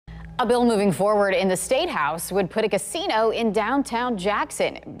A bill moving forward in the State House would put a casino in downtown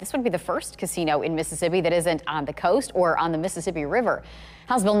Jackson. This would be the first casino in Mississippi that isn't on the coast or on the Mississippi River.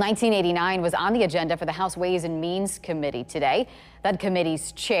 House Bill 1989 was on the agenda for the House Ways and Means Committee today. That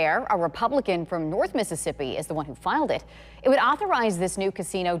committee's chair, a Republican from North Mississippi, is the one who filed it. It would authorize this new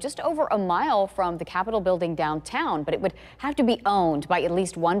casino just over a mile from the Capitol building downtown, but it would have to be owned by at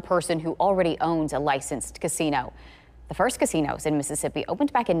least one person who already owns a licensed casino. The first casinos in Mississippi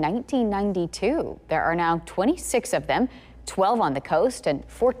opened back in 1992. There are now 26 of them, 12 on the coast and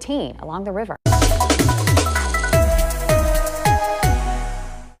 14 along the river.